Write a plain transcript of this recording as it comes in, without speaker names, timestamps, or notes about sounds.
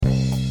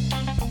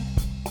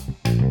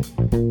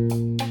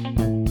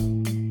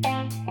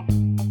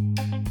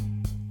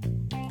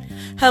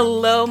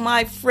Hello,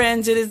 my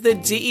friends. It is the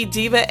DE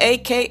Diva,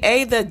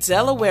 aka the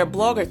Delaware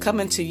blogger,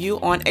 coming to you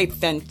on a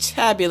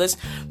fantabulous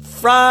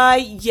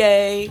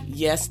Fri-Yay.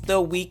 Yes, the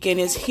weekend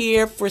is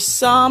here for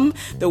some.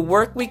 The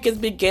work week is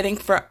beginning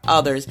for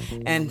others.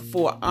 And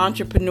for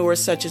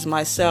entrepreneurs such as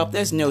myself,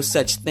 there's no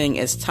such thing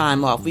as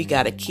time off. We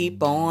got to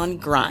keep on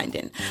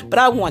grinding. But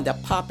I wanted to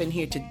pop in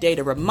here today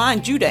to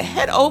remind you to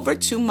head over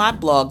to my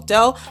blog,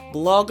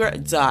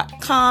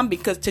 delblogger.com,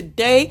 because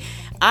today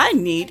I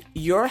need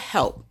your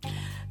help.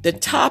 The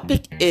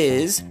topic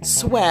is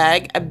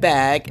swag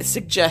bag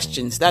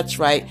suggestions. That's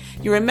right.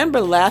 You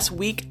remember last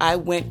week I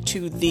went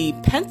to the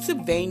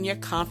Pennsylvania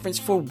Conference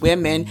for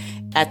Women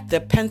at the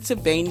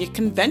Pennsylvania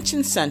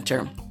Convention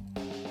Center.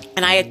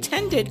 And I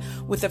attended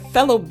with a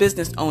fellow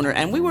business owner,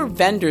 and we were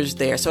vendors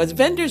there. So as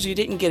vendors, you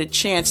didn't get a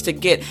chance to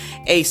get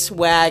a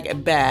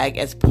swag bag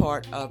as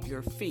part of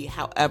your fee.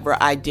 However,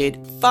 I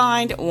did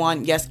find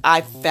one. Yes,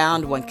 I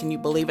found one. Can you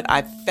believe it?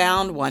 I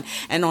found one.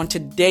 And on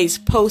today's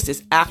post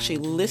is actually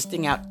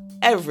listing out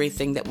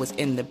everything that was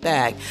in the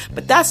bag.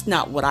 But that's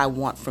not what I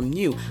want from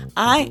you.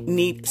 I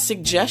need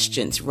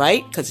suggestions,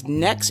 right? Because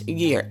next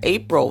year,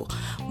 April,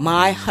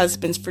 my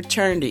husband's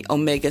fraternity,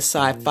 Omega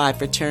Psi Phi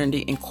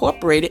Fraternity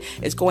Incorporated,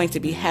 is going to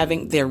be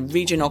having their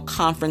regional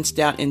conference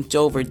down in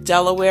Dover,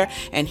 Delaware.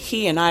 And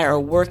he and I are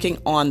working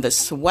on the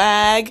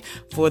swag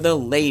for the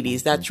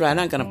ladies. That's right.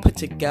 I'm going to put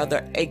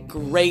together a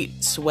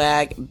great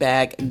swag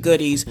bag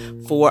goodies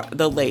for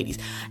the ladies.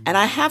 And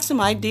I have some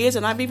ideas,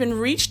 and I've even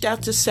reached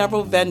out to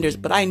several vendors,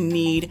 but I need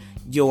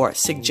your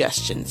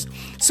suggestions.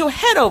 So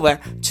head over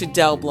to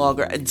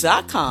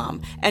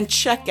delblogger.com and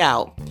check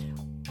out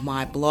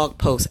my blog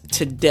post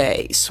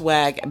today,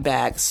 swag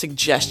bag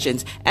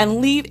suggestions,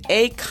 and leave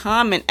a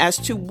comment as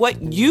to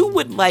what you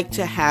would like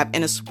to have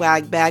in a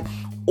swag bag,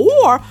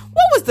 or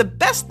what was the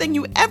best thing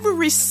you ever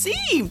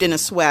received in a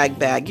swag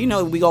bag. You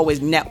know, we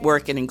always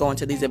networking and going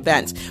to these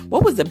events.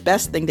 What was the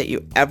best thing that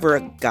you ever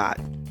got?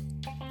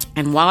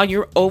 And while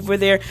you're over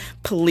there,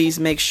 please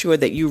make sure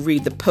that you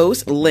read the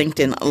post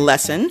LinkedIn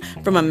lesson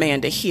from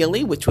Amanda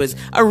Healy, which was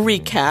a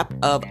recap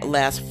of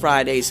last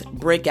Friday's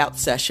breakout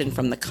session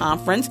from the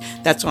conference.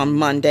 That's on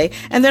Monday.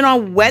 And then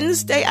on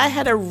Wednesday, I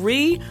had a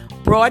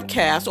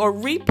rebroadcast or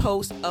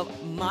repost of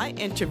my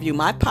interview,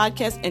 my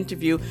podcast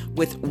interview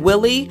with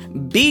Willie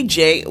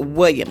B.J.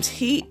 Williams.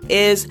 He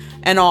is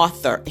an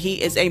author.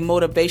 He is a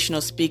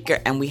motivational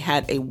speaker, and we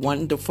had a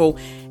wonderful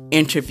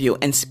interview.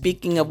 And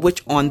speaking of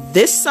which, on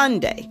this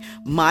Sunday,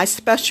 my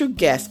special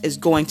guest is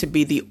going to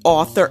be the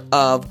author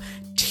of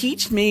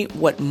Teach Me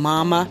What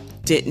Mama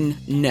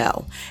Didn't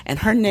Know. And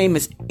her name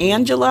is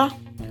Angela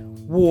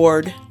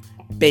Ward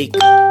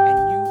Baker.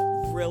 And you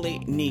really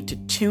need to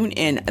tune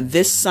in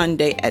this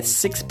Sunday at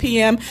 6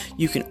 p.m.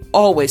 You can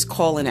always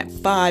call in at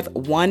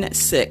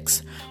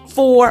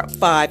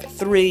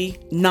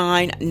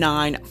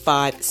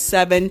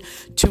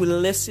 516-453-9957 to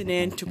listen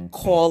in, to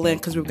call in,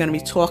 because we're going to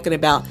be talking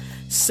about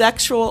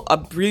sexual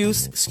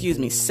abuse and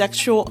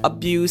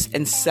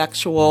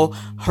sexual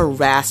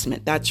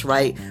harassment. That's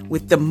right.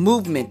 With the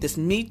movement, this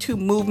Me Too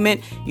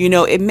movement, you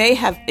know, it may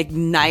have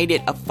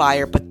ignited a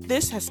fire, but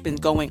this has been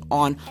going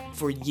on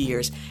for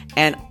years.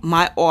 And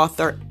my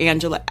author,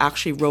 Angela,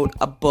 actually wrote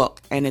a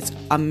book, and it's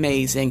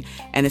amazing,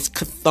 and it's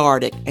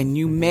cathartic, and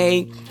you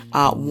may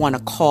want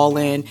to call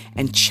in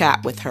and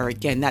chat with her.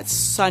 Again, that's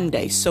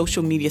Sunday,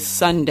 Social Media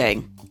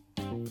Sunday,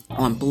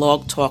 on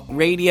Blog Talk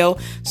Radio,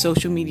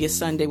 Social Media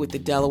Sunday with the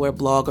Delaware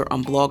blogger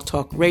on Blog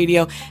Talk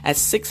Radio at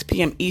 6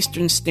 p.m.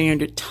 Eastern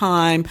Standard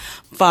Time,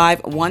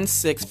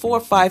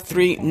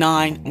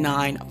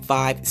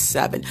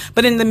 516-453-9957.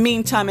 But in the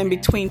meantime, in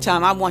between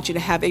time, I want you to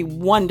have a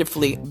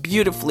wonderfully,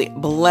 beautifully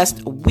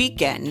blessed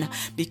weekend,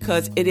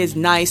 because it is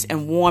nice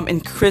and warm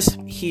and crisp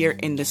here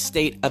in the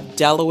state of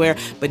Delaware.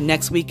 But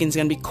next weekend is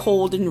going to be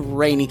cold and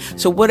rainy.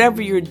 So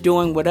whatever you're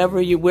doing, wherever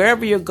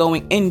you're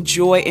going,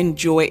 enjoy.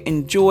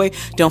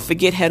 Don't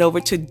forget, head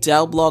over to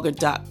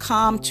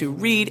delblogger.com to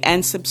read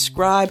and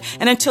subscribe.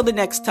 And until the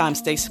next time,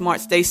 stay smart,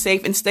 stay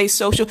safe, and stay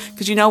social,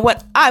 because you know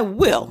what? I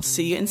will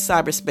see you in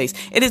cyberspace.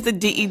 It is the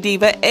DE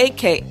Diva,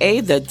 aka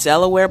the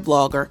Delaware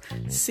blogger.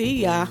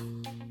 See ya.